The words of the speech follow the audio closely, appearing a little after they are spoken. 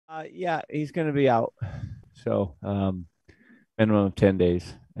Yeah, he's going to be out. So, minimum of 10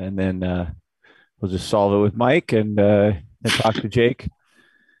 days. And then we'll just solve it with Mike and talk to Jake.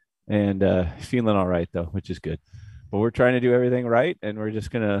 And feeling all right, though, which is good. But we're trying to do everything right. And we're just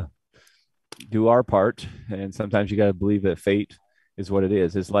going to do our part. And sometimes you got to believe that fate is what it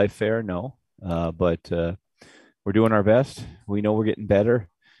is. Is life fair? No. But we're doing our best. We know we're getting better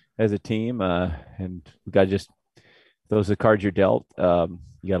as a team. And we got to just, those are the cards you're dealt.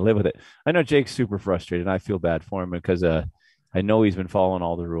 You got to live with it. I know Jake's super frustrated, and I feel bad for him because I know he's been following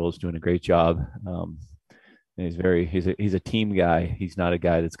all the rules, doing a great job. And he's a team guy. He's not a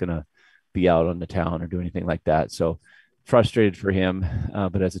guy that's gonna be out on the town or do anything like that. So frustrated for him.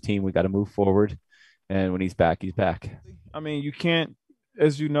 But as a team, we got to move forward. And when he's back, he's back. I mean, you can't,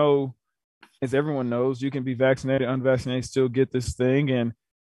 as you know, as everyone knows, you can be vaccinated, unvaccinated, still get this thing. And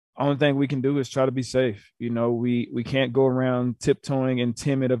only thing we can do is try to be safe. We can't go around tiptoeing and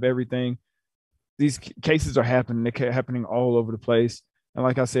timid of everything. These cases are happening. They're happening all over the place. And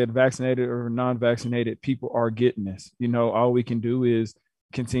like I said, vaccinated or non-vaccinated, people are getting this. All we can do is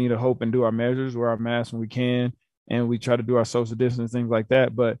continue to hope and do our measures, wear our masks when we can, and we try to do our social distance, things like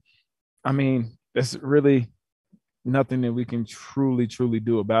that. But I mean, that's really nothing that we can truly, truly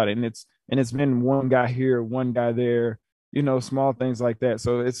do about it. And it's been one guy here, one guy there, small things like that.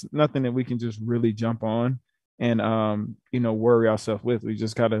 So it's nothing that we can just really jump on and worry ourselves with. We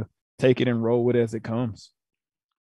just gotta take it and roll with it as it comes.